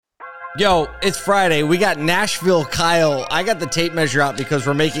Yo, it's Friday. We got Nashville Kyle. I got the tape measure out because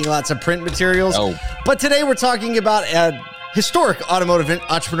we're making lots of print materials. Oh. But today we're talking about a historic automotive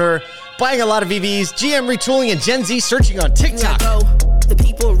entrepreneur buying a lot of EVs, GM retooling, and Gen Z searching on TikTok. The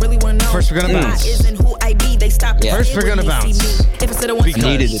people really want to know. First, we're going to bounce. First, we're going to bounce. I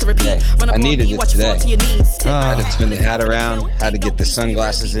needed it today. I needed it today. Had to turn the hat around. Had to get the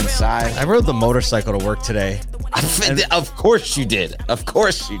sunglasses inside. I rode the motorcycle to work today. Of course you did. Of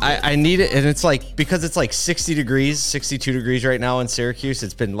course you did. I need it, and it's like, because it's like 60 degrees, 62 degrees right now in Syracuse.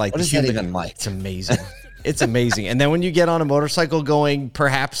 It's been like, what is that even like? It's amazing. It's amazing. And then when you get on a motorcycle going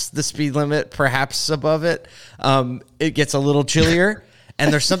perhaps the speed limit, perhaps above it, it gets a little chillier.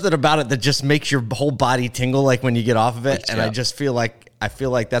 And there's something about it that just makes your whole body tingle, like when you get off of it. And I just feel like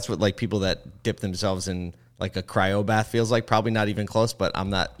that's what like people that dip themselves in like a cryo bath feels like. Probably not even close, but I'm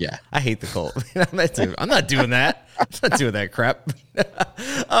not. Yeah, I hate the cold. I'm not doing that. I'm not doing that crap.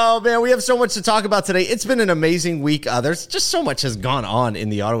 Oh man, we have so much to talk about today. It's been an amazing week. There's just so much has gone on in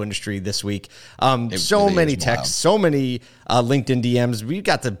the auto industry this week. So really many texts, so many LinkedIn DMs. We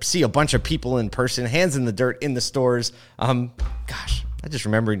got to see a bunch of people in person, hands in the dirt in the stores. Gosh. I just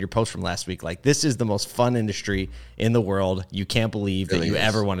remember in your post from last week, like, this is the most fun industry in the world. You can't believe that you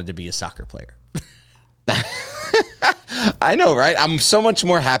ever wanted to be a soccer player. I know, right? I'm so much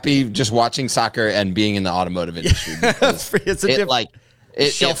more happy just watching soccer and being in the automotive industry.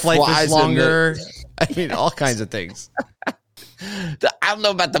 It's shelf life is longer. I mean, all kinds of things. I don't know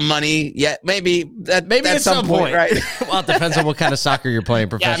about the money yet. Maybe at some point, right? Well, it depends on what kind of soccer you're playing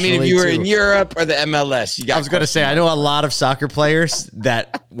professionally. Yeah, I mean, if you were in Europe or the MLS, I was going to say, I know a lot of soccer players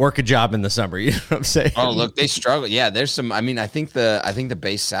that work a job in the summer. You know what I'm saying? Oh, look, they struggle. Yeah, there's some. I mean, I think the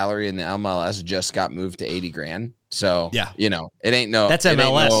base salary in the MLS just got moved to $80,000. So yeah, you know, it ain't no. That's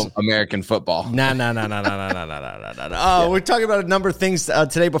MLS. No American football. No. Oh, we're talking about a number of things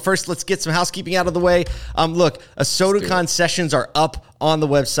today, but first, let's get some housekeeping out of the way. Look, ASOTUCON sessions are up on the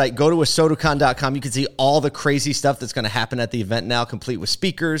website. Go to ASOTUCON.com. You can see all the crazy stuff that's going to happen at the event now, complete with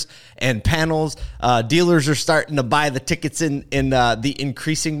speakers and panels. Dealers are starting to buy the tickets in the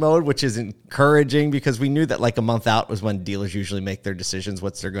increasing mode, which is encouraging because we knew that like a month out was when dealers usually make their decisions,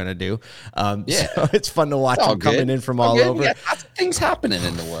 what they're going to do. So it's fun to watch them coming in from all over. Yeah, lots of things happening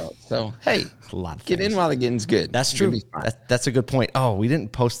in the world. So, hey, a lot of get in while the getting's good. That's true. That's a good point. Oh, we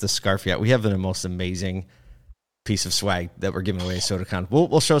didn't post the scarf yet. We have the most amazing piece of swag that we're giving away at SodaCon.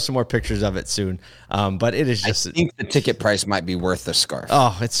 We'll show some more pictures of it soon. But it is just. I think the ticket price might be worth the scarf.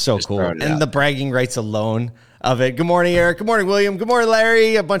 Oh, it's so just cool. And the bragging rights alone of it. Good morning, Eric. Good morning, William. Good morning,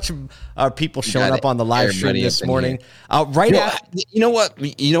 Larry. A bunch of people showing up on the live stream this morning. You know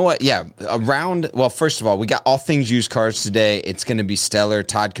what? Yeah. First of all, we got all things used cars today. It's going to be stellar.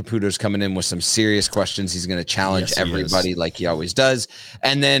 Todd Caputo's coming in with some serious questions. He's going to challenge everybody like he always does.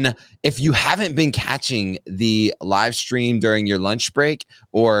 And then if you haven't been catching the live stream during your lunch break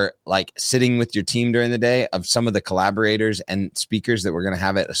or like sitting with your team during the day of some of the collaborators and speakers that we're going to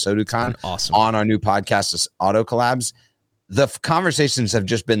have at SodaCon on our new podcast, Auto Collabs, the conversations have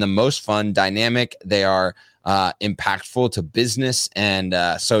just been the most fun, dynamic. They are impactful to business. And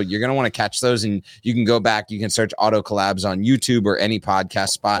so you're going to want to catch those, and you can go back. You can search Auto Collabs on YouTube or any podcast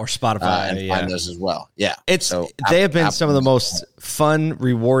spot or Spotify and find those as well. Yeah. They have been some of the most fun,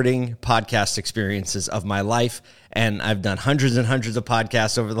 rewarding podcast experiences of my life. And I've done hundreds and hundreds of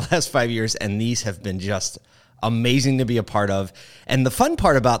podcasts over the last 5 years. And these have been just amazing to be a part of. And the fun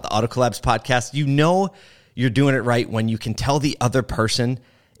part about the Auto Collabs podcast, you know, you're doing it right when you can tell the other person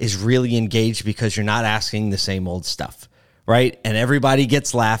is really engaged because you're not asking the same old stuff, right? And everybody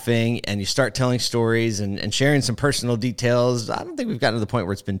gets laughing and you start telling stories and sharing some personal details. I don't think we've gotten to the point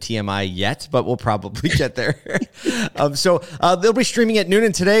where it's been TMI yet, but we'll probably get there. So they'll be streaming at noon.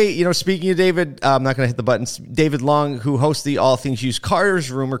 And today, you know, speaking of David, I'm not going to hit the buttons. David Long, who hosts the All Things Used Cars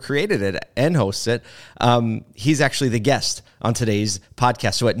room or created it and hosts it, he's actually the guest on today's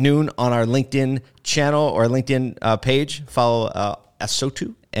podcast. So at noon on our LinkedIn channel or LinkedIn page, follow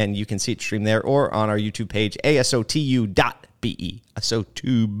ASOTU, and you can see it stream there, or on our YouTube page, asotu.be,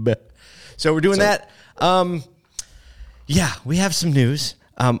 ASOTube. So we're doing that. We have some news.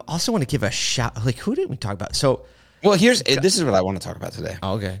 Also want to give a shout. Like, who did we talk about? So, well, this is what I want to talk about today.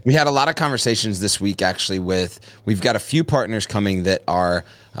 Okay. We had a lot of conversations this week, actually, we've got a few partners coming that are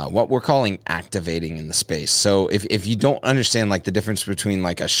what we're calling activating in the space. So if you don't understand like the difference between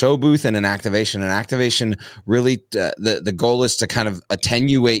like a show booth and an activation really the goal is to kind of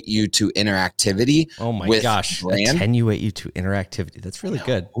attenuate you to interactivity. Oh my gosh, attenuate you to interactivity. That's really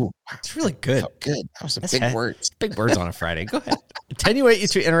good. Ooh, it's really good. Good. That was big words. Big words on a Friday. Go ahead. Attenuate you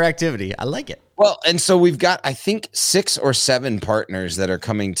to interactivity. I like it. Well, and so we've got, I think, 6 or 7 partners that are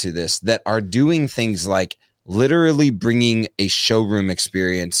coming to this that are doing things like literally bringing a showroom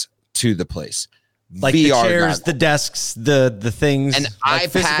experience to the like VR the chairs, the desks, the things, an like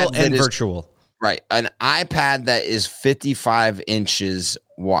iPad physical and virtual. Right. An iPad that is 55 inches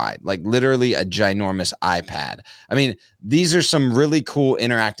wide, like literally a ginormous iPad. I mean, these are some really cool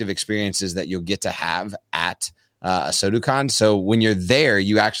interactive experiences that you'll get to have at a SoduCon. So when you're there,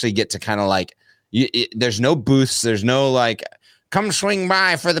 you actually get to kind of like, there's no booths, there's no like, come swing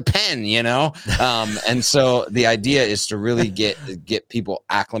by for the pen, and so the idea is to really get people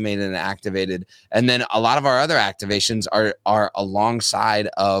acclimated and activated. And then a lot of our other activations are alongside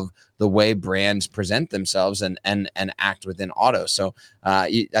of the way brands present themselves and act within auto. So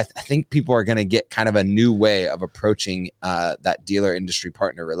I think people are going to get kind of a new way of approaching that dealer industry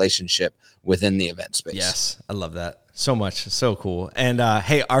partner relationship within the event space. Yes, I love that so much. So cool. And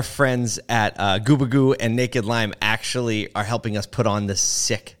hey, our friends at Goobagoo and Naked Lime actually are helping us put on this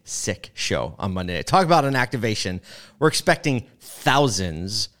sick show on Monday. Talk about an activation. We're expecting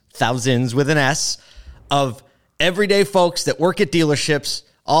thousands with an S of everyday folks that work at dealerships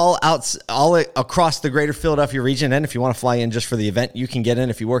all across the greater Philadelphia region. And if you want to fly in just for the event, you can get in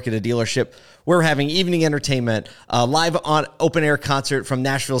if you work at a dealership. We're having evening entertainment, live on open air concert from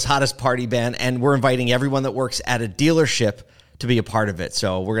Nashville's hottest party band. And we're inviting everyone that works at a dealership to be a part of it.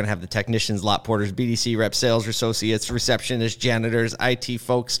 So we're going to have the technicians, lot porters, BDC rep, sales associates, receptionists, janitors, IT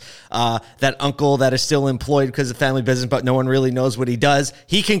folks, that uncle that is still employed because of family business, but no one really knows what he does.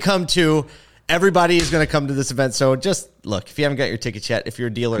 He can come too. Everybody is going to come to this event. So just look, if you haven't got your tickets yet, if you're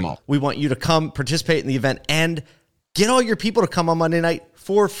a dealer, we want you to come participate in the event and get all your people to come on Monday night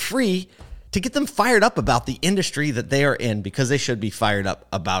for free to get them fired up about the industry that they are in, because they should be fired up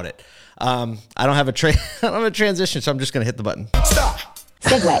about it. I don't have a transition, so I'm just going to hit the button. Stop.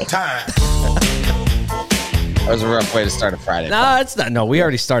 Segue. Time. That was a rough way to start a Friday. No, it's not. No, we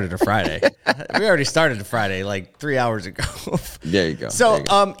already started a Friday. Like 3 hours ago. There you go. So,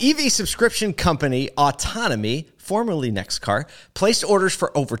 EV subscription company Autonomy, formerly Nextcar, placed orders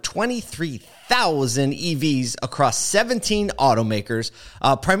for over 23,000 EVs across 17 automakers,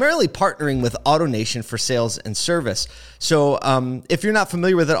 primarily partnering with AutoNation for sales and service. So if you're not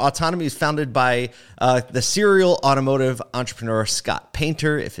familiar with it, Autonomy is founded by the serial automotive entrepreneur Scott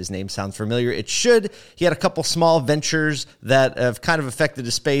Painter. If his name sounds familiar, it should. He had a couple small ventures that have kind of affected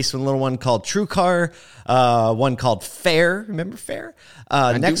his space. One little one called TrueCar, one called Fair. Remember Fair?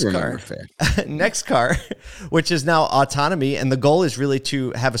 Nextcar, which is now Autonomy. And the goal is really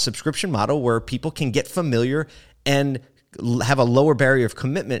to have a subscription model where people can get familiar and have a lower barrier of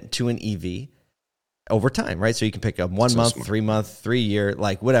commitment to an EV over time, right? So you can pick up 1 month, smart. 3 month, 3 year,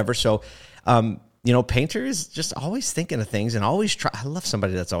 like whatever. So, Painter is just always thinking of things and always try. I love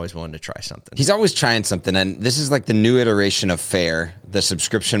somebody that's always willing to try something. He's always trying something. And this is like the new iteration of Fair, the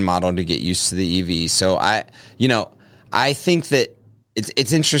subscription model to get used to the EV. So I think that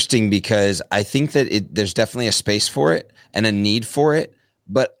it's interesting because I think that there's definitely a space for it and a need for it.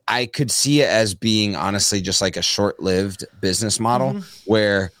 But I could see it as being honestly just like a short-lived business model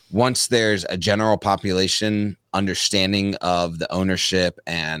where once there's a general population understanding of the ownership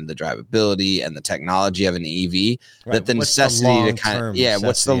and the drivability and the technology of an EV, right, that the necessity to kind of,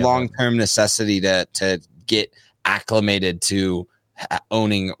 what's the long-term necessity to get acclimated to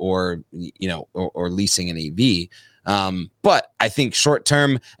owning or leasing an EV. But I think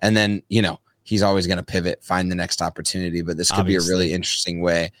short-term and then, he's always going to pivot, find the next opportunity. But this could be a really interesting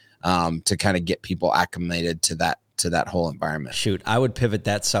way to kind of get people acclimated to that whole environment. Shoot, I would pivot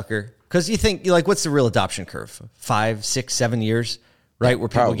that sucker. Because you think, what's the real adoption curve? 5, 6, 7 years, right? Where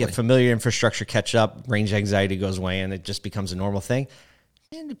people get familiar, infrastructure catch up, range anxiety goes away, and it just becomes a normal thing.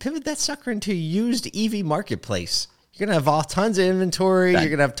 And pivot that sucker into a used EV marketplace. You're going to have tons of inventory. You're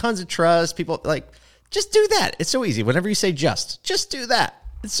going to have tons of trust. People, just do that. It's so easy. Whenever you say just do that.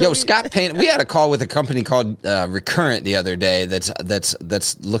 So Scott Payne, we had a call with a company called Recurrent the other day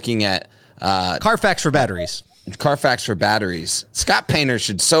that's looking at Carfax for batteries. Carfax for batteries. Scott Painter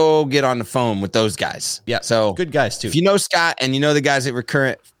should get on the phone with those guys. Yeah, so good guys too. If you know Scott and you know the guys at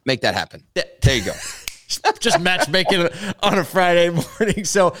Recurrent, make that happen. Yeah. There you go. Just matchmaking on a Friday morning.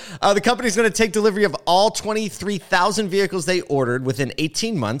 So the company's going to take delivery of all 23,000 vehicles they ordered within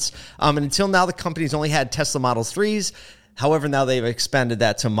 18 months. And until now, the company's only had Tesla Model 3s. However, now they've expanded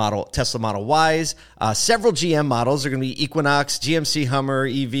that to Tesla Model Ys. Several GM models are going to be Equinox, GMC Hummer,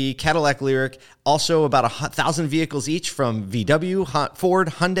 EV, Cadillac Lyriq. Also about 1,000 vehicles each from VW, Ford,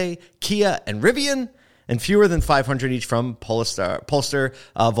 Hyundai, Kia, and Rivian. And fewer than 500 each from Polestar,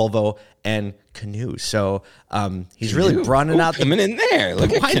 Volvo, and Canoo. So he's really broadening out coming in there.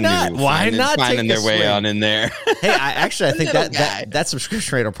 Look at Canoo. Why not finding their way on in there? Hey, I think that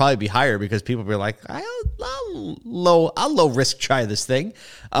subscription rate will probably be higher because people will be like, I'll low risk try this thing.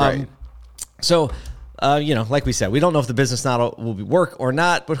 Right. So, like we said, we don't know if the business model will work or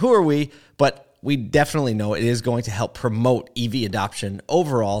not, but who are we? But we definitely know it is going to help promote EV adoption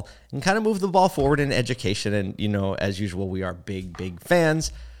overall and kind of move the ball forward in education. And, as usual, we are big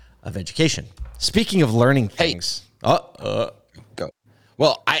fans of education. Speaking of learning things. Go.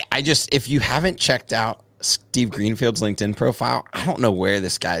 Well, I just, if you haven't checked out Steve Greenfield's LinkedIn profile, I don't know where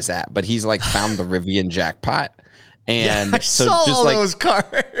this guy's at, but he's like found the Rivian jackpot. And I saw just all those cars.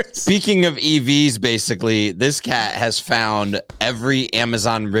 Speaking of EVs, basically, this cat has found every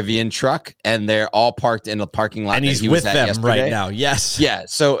Amazon Rivian truck, and they're all parked in the parking lot. And he's with them yesterday. Right now. Yes. Yeah.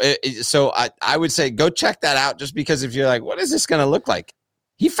 So I would say go check that out, just because if you're like, what is this going to look like?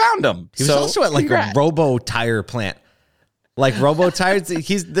 He found them. He was also at like a robo tire plant. Like robo tires,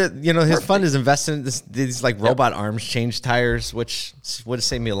 his fund is invested in these like robot arms change tires, which would have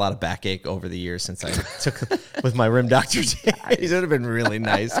saved me a lot of backache over the years since I took with my rim doctor. It would have been really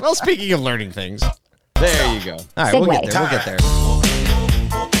nice. Well, speaking of learning things, there you go. All right, we'll get there.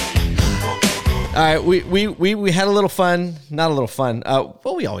 All right, we had a little fun, not a little fun.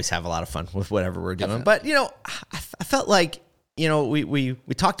 Well, we always have a lot of fun with whatever we're doing, but I felt like. We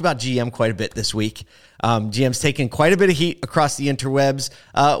talked about GM quite a bit this week. GM's taken quite a bit of heat across the interwebs.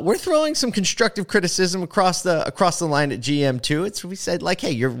 We're throwing some constructive criticism across the line at GM too. We said like, hey,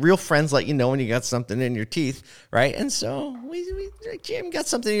 your real friends let you know when you got something in your teeth, right? And so GM got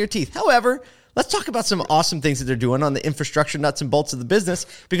something in your teeth. However, let's talk about some awesome things that they're doing on the infrastructure nuts and bolts of the business,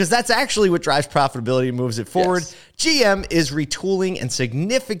 because that's actually what drives profitability and moves it forward. Yes. GM is retooling and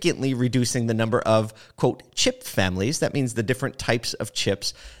significantly reducing the number of, quote, chip families. That means the different types of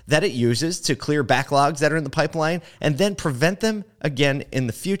chips that it uses to clear backlogs that are in the pipeline and then prevent them again in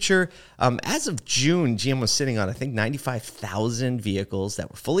the future. As of June, GM was sitting on, I think, 95,000 vehicles that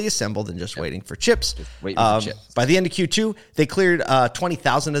were fully assembled and just waiting for chips. By the end of Q2, they cleared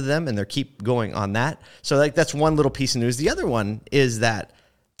 20,000 of them, and they keep going on that. So that's one little piece of news. The other one is that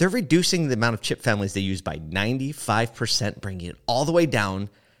they're reducing the amount of chip families they use by 95%, bringing it all the way down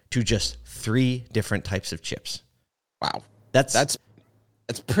to just 3 different types of chips. Wow. That's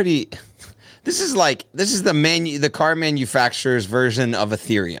pretty. This is the car manufacturer's version of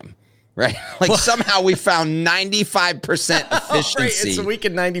Ethereum, right? Like somehow we found 95% efficiency. Right, it's a week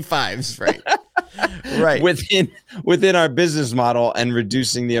in 95s, right? Right. Within our business model and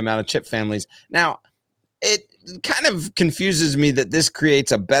reducing the amount of chip families. Now, it kind of confuses me that this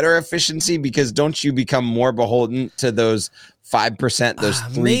creates a better efficiency, because don't you become more beholden to those 5%, those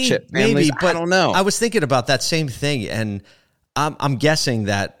 3 chip families? Maybe, but I don't know. I was thinking about that same thing, and I'm guessing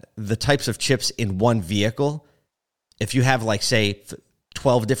that the types of chips in one vehicle, if you have like, say,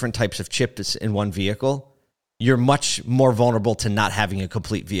 12 different types of chips in one vehicle, you're much more vulnerable to not having a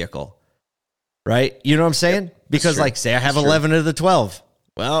complete vehicle, right? You know what I'm saying? Yep, because like, say I have 11 of the 12.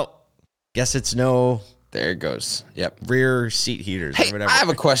 Well, guess it's no... There it goes. Yep. Rear seat heaters or whatever. I have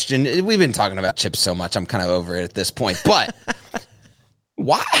a question. We've been talking about chips so much, I'm kind of over it at this point. But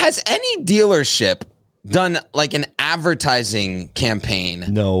why has any dealership done like an advertising campaign?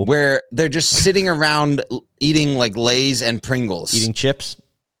 No. Where they're just sitting around eating like Lay's and Pringles. Eating chips,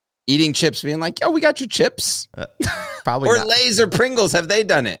 being like, yo, we got your chips. Probably or not. Lay's or Pringles. Have they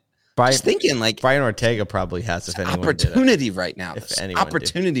done it? Just thinking like Brian Ortega probably has, if anyone opportunity did it. Right now. If anyone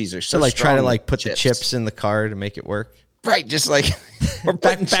opportunities did. Are so like strong. Try to like put the chips in the car to make it work. Right, just like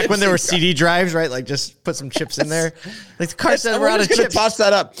back when there were CD drives, right? Like just put some chips in there. Like the car said we're out of chips. Toss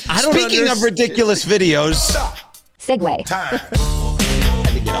that up. Speaking of ridiculous videos, Segue. Time. I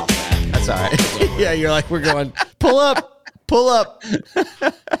had to get off that. That's all right. Yeah, you're like, we're going pull up.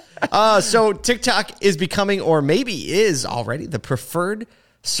 So TikTok is becoming, or maybe is already, the preferred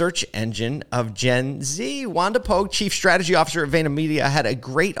search engine of Gen Z. Wanda Pogue, Chief Strategy Officer at VaynerMedia, had a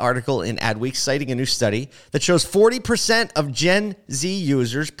great article in Adweek citing a new study that shows 40% of Gen Z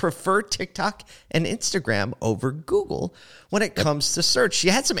users prefer TikTok and Instagram over Google when it comes to search. She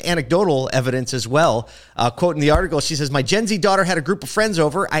had some anecdotal evidence as well. Quote in the article, she says, my Gen Z daughter had a group of friends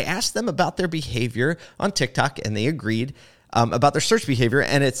over. I asked them about their behavior on TikTok, and they agreed about their search behavior,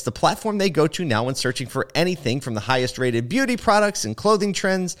 and it's the platform they go to now when searching for anything from the highest rated beauty products and clothing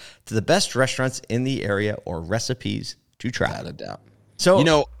trends to the best restaurants in the area or recipes to try. Without a doubt. So, you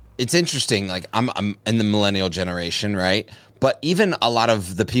know, it's interesting. Like I'm in the millennial generation, right? But even a lot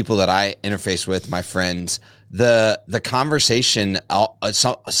of the people that I interface with, my friends, the conversation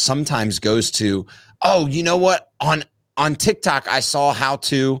sometimes goes to, oh, you know what? On TikTok, I saw how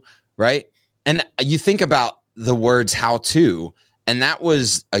to, right? And you think about the words how to, and that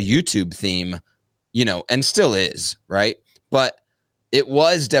was a YouTube theme, you know, and still is, right? But it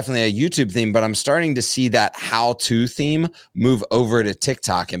was definitely a YouTube theme, but I'm starting to see that how-to theme move over to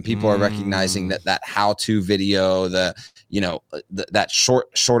TikTok, and people are recognizing that how-to video, that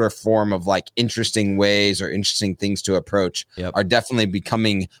shorter form of like interesting ways or interesting things to approach are definitely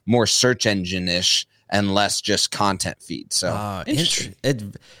becoming more search engine-ish and less just content feed. So it's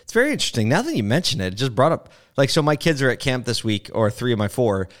very interesting. Now that you mention it just brought up, like, so my kids are at camp this week, or 3 of my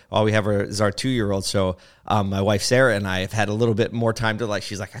 4. All we have is our 2-year-old. So my wife, Sarah, and I have had a little bit more time to, like,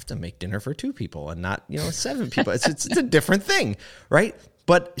 she's like, I have to make dinner for 2 people and not, 7 people. It's a different thing. Right.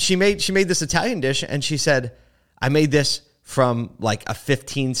 But she made this Italian dish, and she said, I made this from like a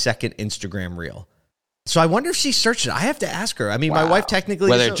 15-second Instagram reel. So I wonder if she searched it. I have to ask her. I mean, my wife technically...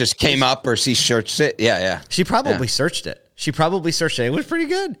 Whether it just came up or she searched it. Yeah. She probably searched it. It was pretty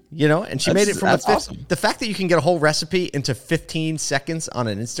good, and she made it from awesome. The fact that you can get a whole recipe into 15 seconds on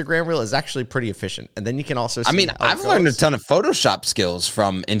an Instagram reel is actually pretty efficient. And then you can also see I've learned a ton of Photoshop skills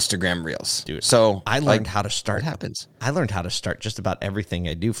from Instagram reels. Dude, so I learned how to start. What happens? I learned how to start just about everything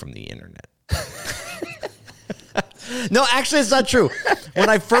I do from the internet. No, actually, it's not true. When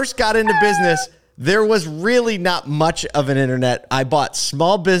I first got into business, there was really not much of an internet. I bought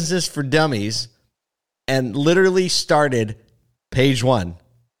Small Business for Dummies and literally started page 1,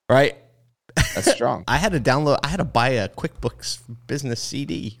 right? That's strong. I had to buy a QuickBooks Business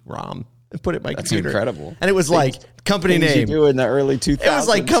CD-ROM and put it in my computer. That's incredible. And it was like company name. You do in the early 2000s. It was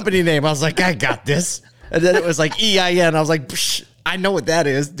like company name. I was like, I got this. And then it was like EIN. I was like, psh, I know what that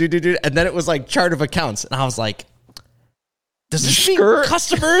is. And then it was like chart of accounts. And I was like, does this mean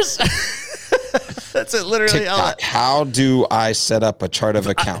customers? That's it, literally. TikTok, how do I set up a chart of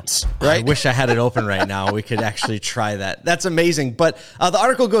accounts? Right? I wish I had it open right now. We could actually try that. That's amazing. But the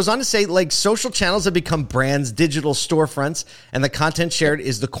article goes on to say, like, social channels have become brands' digital storefronts, and the content shared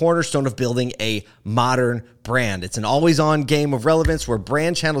is the cornerstone of building a modern brand. It's an always-on game of relevance where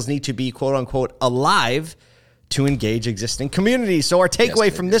brand channels need to be, quote-unquote, alive to engage existing communities. So our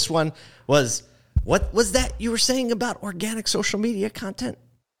takeaway from this one was, what was that you were saying about organic social media content?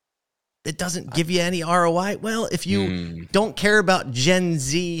 It doesn't give you any ROI. Well, if you don't care about Gen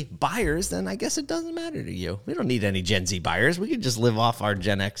Z buyers, then I guess it doesn't matter to you. We don't need any Gen Z buyers. We could just live off our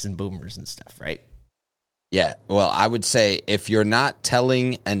Gen X and boomers and stuff, right? Yeah. Well, I would say if you're not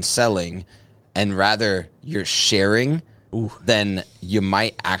telling and selling and rather you're sharing, then you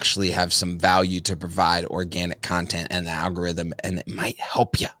might actually have some value to provide organic content and the algorithm, and it might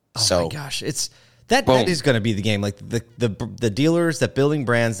help you. Oh my gosh. That is going to be the game. Like the dealers that building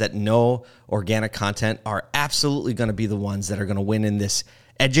brands that know organic content are absolutely going to be the ones that are going to win in this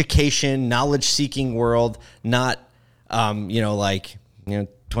education, knowledge-seeking world. Not,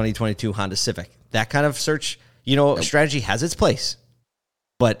 2022 Honda Civic. That kind of search, strategy has its place,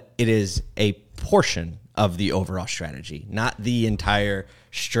 but it is a portion of the overall strategy, not the entire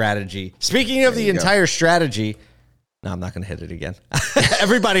strategy. Speaking of the entire strategy. No, I'm not going to hit it again.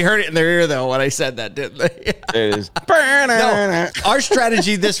 Everybody heard it in their ear, though, when I said that, didn't they? It is. No, our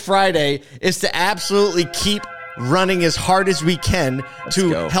strategy this Friday is to absolutely keep running as hard as we can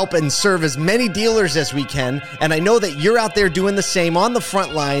to help and serve as many dealers as we can. And I know that you're out there doing the same on the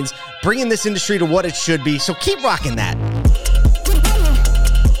front lines, bringing this industry to what it should be. So keep rocking that.